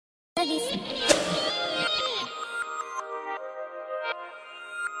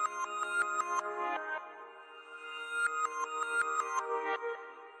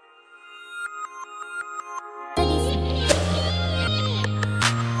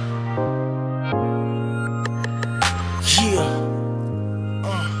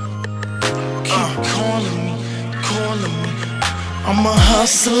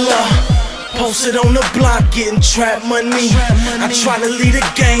hustler, posted on the block getting trap money. I try to lead a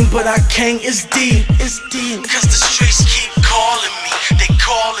gang, but I can't, it's deep. Cause the streets keep calling me, they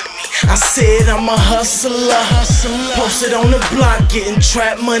calling me. I said I'm a hustler, posted on the block getting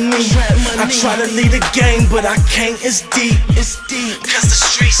trap money. I try to lead a gang, but I can't, it's deep. Cause the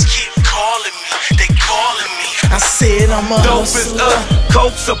streets keep calling me, they calling me. I said I'm a hustler. Dope is up,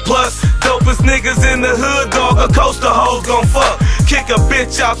 coke's a plus. Dopest niggas in the hood, dog, a coaster hoes gon' fuck. Kick a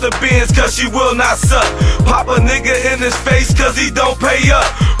bitch out the Benz cause she will not suck. Pop a nigga in his face cause he don't pay up.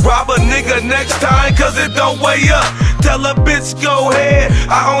 Rob a nigga next time cause it don't weigh up. Tell a bitch go ahead,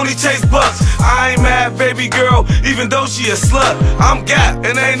 I only chase bucks. I ain't mad, baby girl, even though she a slut. I'm Gap,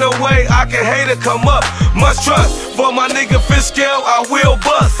 and ain't no way I can hate her come up. Much trust for my nigga fish scale, I will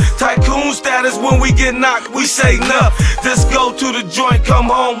bust. Tycoon status when we get knocked, we say nuff. Just go to the joint, come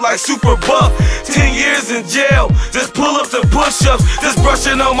home like super buff. 10 years in jail, just pull-ups and push-ups. Just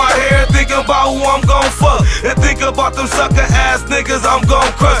brushing on my hair, thinking about who I'm gon' fuck. And think about them sucker-ass niggas I'm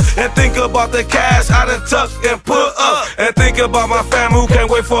gon' crush. And think about the cash I done tuck and put up. And think about my family who can't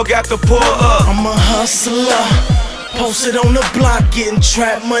wait for a gap to pull up. I'm a hustler, posted on the block getting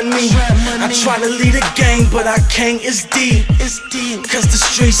trap money. I try to lead a gang, but I can't, it's deep. Cause the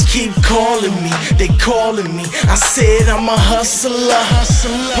streets keep calling me, they calling me. I said I'm a hustler,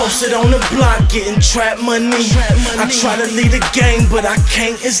 posted on the block getting trap money. I try to lead a gang, but I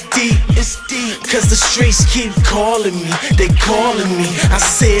can't, it's deep. Cause the streets keep calling me, they calling me. I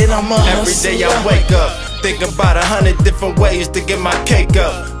said I'm a hustler. Every day I wake up thinking about 100 different ways to get my cake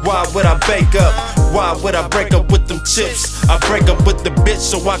up. Why would I bake up? Why would I break up with them chips? I break up with the bitch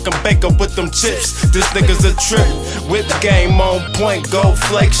so I can bake up with them chips. This nigga's a trip. Whip game on point, gold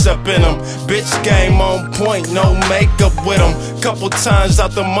flakes up in them. Bitch game on point, no makeup with them. Couple times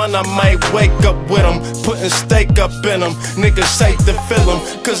out the month I might wake up with them. Putting steak up in them. Niggas hate to feel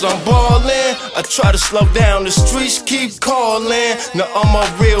them. Cause I'm ballin'. I try to slow down, the streets keep calling. Now all my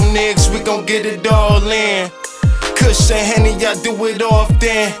real niggas, we gon' get it all in. Kush and Henny, I do it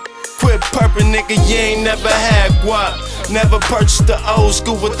often. Quit purple, nigga, you ain't never had guap. Never purchased the old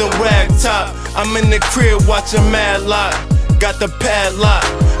school with the rag top. I'm in the crib watching Mad Lock. Got the padlock,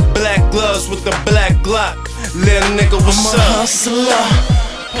 black gloves with the black Glock. Little nigga, what's up? I'm a hustler,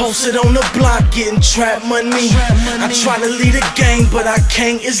 posted on the block getting trap money. I try to lead a gang, but I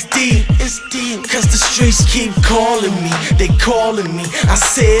can't, it's deep. Cause the streets keep calling me, they calling me. I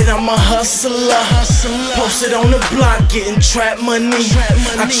said I'm a hustler, posted on the block getting trap money.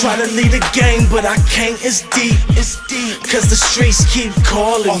 I try to lead a gang, but I can't, it's deep. Cause the streets keep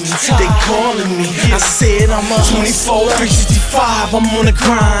calling me, they calling me. I said I'm a hustler. 24, 365, I'm on the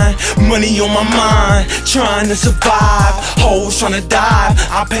grind. Money on my mind, trying to survive. Hoes trying to dive,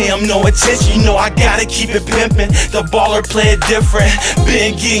 I pay them no attention, you know I gotta keep it pimpin'. The baller play it different.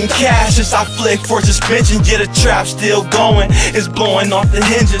 Been getting cash since I flick for suspension. Yeah, the trap still going, it's blowing off the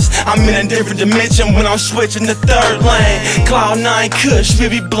hinges. I'm in a different dimension when I'm switching to third lane. Cloud 9 Kush, we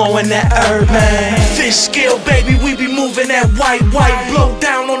be blowing that herb, man. Fish scale, baby, we be moving that white. Blow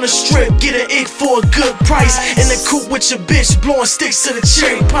down on the strip, get an ick for a good price. In the coupe with your bitch, blowing sticks to the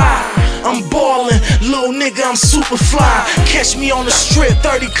cherry pie. I'm ballin', little nigga, I'm super fly. Catch me on the strip,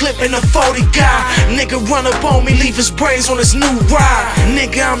 30 clip in a 40 guy. Nigga run up on me, leave his brains on his new ride.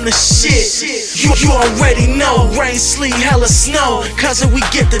 Nigga, I'm the shit. You already know. Rain, sleet, hella snow. Cousin, we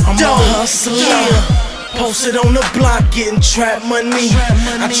get the dough. I'm a hustler, posted on the block getting trap money.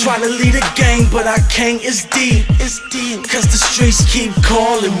 I try to lead a gang, but I can't, it's deep. Cause the streets keep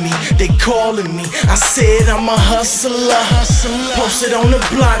calling me, they calling me. I said I'm a hustler, posted on the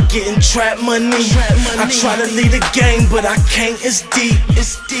block getting trap money. I try to lead a gang, but I can't, it's deep.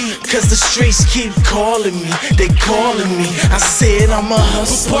 Cause the streets keep calling me, they calling me. I said I'm a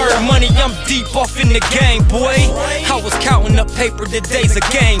hustler. Bird money, I'm deep off in the game, boy. I was counting up paper, the days of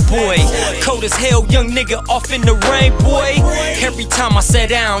game, boy. Cold as hell, young nigga off in the rain, boy. Every time I sat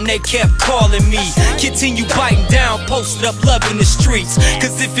down, they kept calling me. Continue biting down, posted up love in the streets.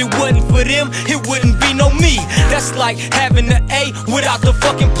 Cause if it wasn't for them, it wouldn't be no me. That's like having the A without the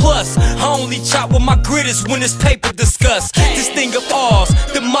fucking plus. I only chop with my gritters when it's paper discussed. This thing of ours,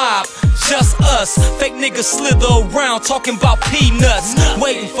 the mob, just us. Fake niggas slither around talking about peanuts,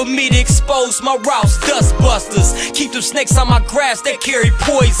 waiting for me to expose my routes, dust busters. Keep them snakes on my grass, they carry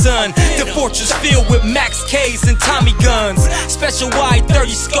poison. The fortress filled with Max K's and Tommy guns. Special wide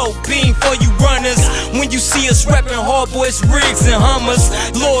 30 scope beam for you runners. When you see us reppin' hard boys, rigs and Hummers.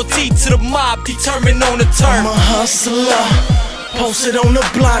 Loyalty to the mob, determined on the turf. I'm a hustler, Posted on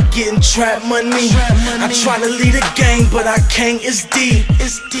the block, getting trap money. I try to lead a gang, but I can't, it's deep.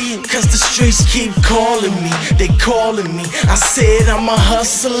 Cause the streets keep calling me, they calling me. I said I'm a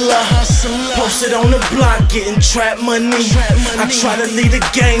hustler. Posted on the block, getting trap money. I try to lead a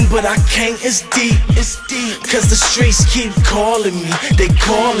gang, but I can't, it's deep. Cause the streets keep calling me, they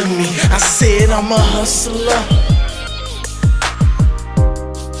calling me. I said I'm a hustler.